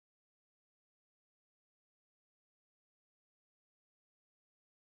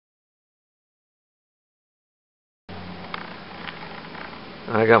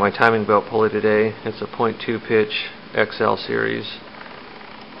I got my timing belt pulley today. It's a .2 pitch XL series.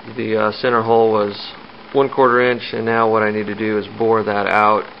 The center hole was 1/4 inch, and now what I need to do is bore that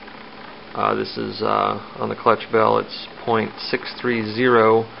out. This is on the clutch bell. It's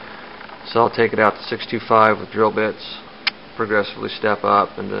 .630, so I'll take it out to 625 with drill bits, progressively step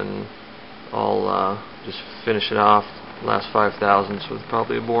up, and then I'll just finish it off last 5 thousandths with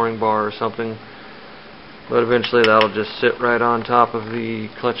probably a boring bar or something. But eventually that'll just sit right on top of the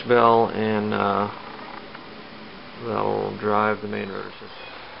clutch bell, and that'll drive the main rotor system.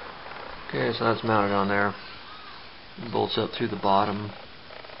 Okay, so that's mounted on there. It bolts up through the bottom,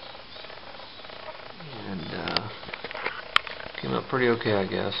 and came out pretty okay, I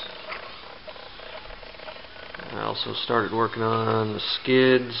guess. I also started working on the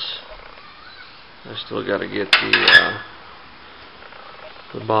skids. I still got to get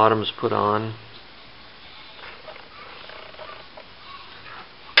the bottoms put on.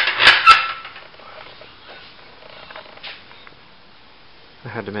 I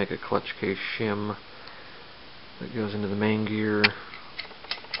had to make a clutch case shim that goes into the main gear,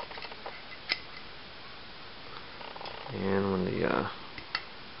 and when the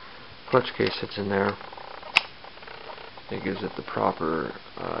clutch case sits in there, it gives it the proper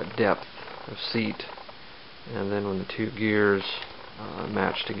depth of seat, and then when the two gears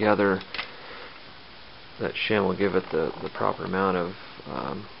match together, that shim will give it the proper amount of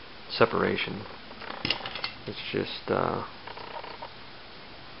separation. It's just a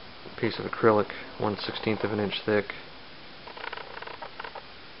piece of acrylic 1/16 of an inch thick,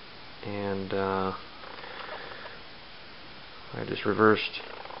 and I just reversed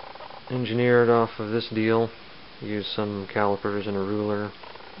engineered off of this deal, used some calipers and a ruler,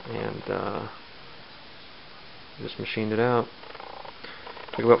 and just machined it out.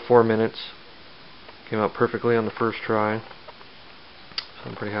 Took about 4 minutes. Came out perfectly on the first try, so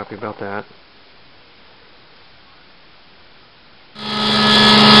I'm pretty happy about that.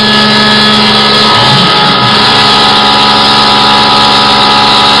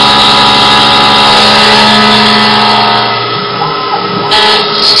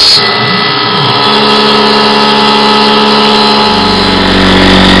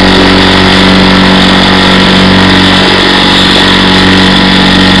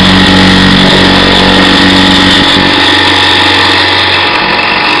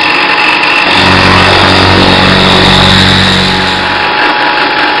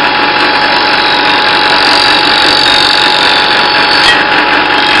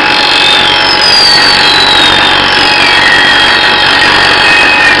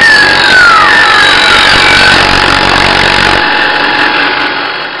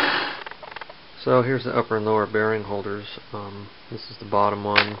 So here's the upper and lower bearing holders. This is the bottom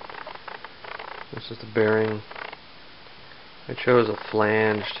one. This is the bearing. I chose a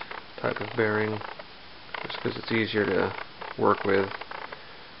flanged type of bearing just because it's easier to work with.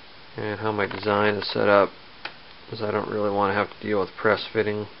 And how my design is set up is I don't really want to have to deal with press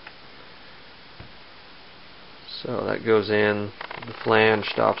fitting. So that goes in. The flange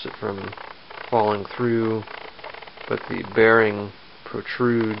stops it from falling through, but the bearing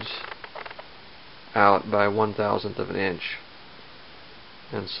protrudes out by 1/1000th of an inch,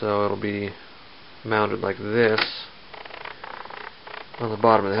 and so it'll be mounted like this on the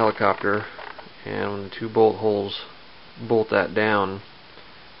bottom of the helicopter, and when the two bolt holes bolt that down,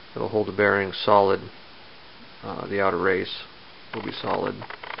 it'll hold the bearing solid. The outer race will be solid.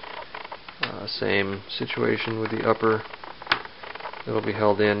 Same situation with the upper. It'll be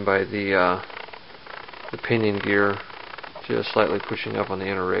held in by the pinion gear, just slightly pushing up on the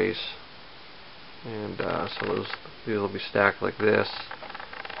inner race. And so these will be stacked like this,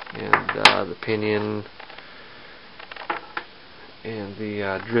 and the pinion and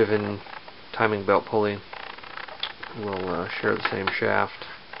the driven timing belt pulley will share the same shaft,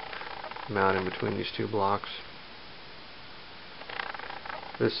 mount in between these two blocks.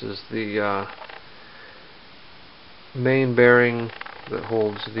 This is the main bearing that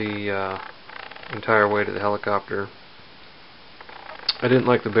holds the entire weight of the helicopter. I didn't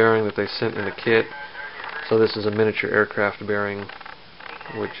like the bearing that they sent in the kit, so this is a miniature aircraft bearing,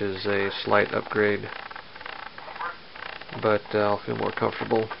 which is a slight upgrade, but I'll feel more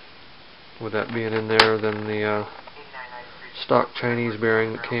comfortable with that being in there than the stock Chinese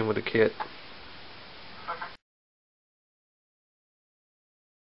bearing that came with the kit.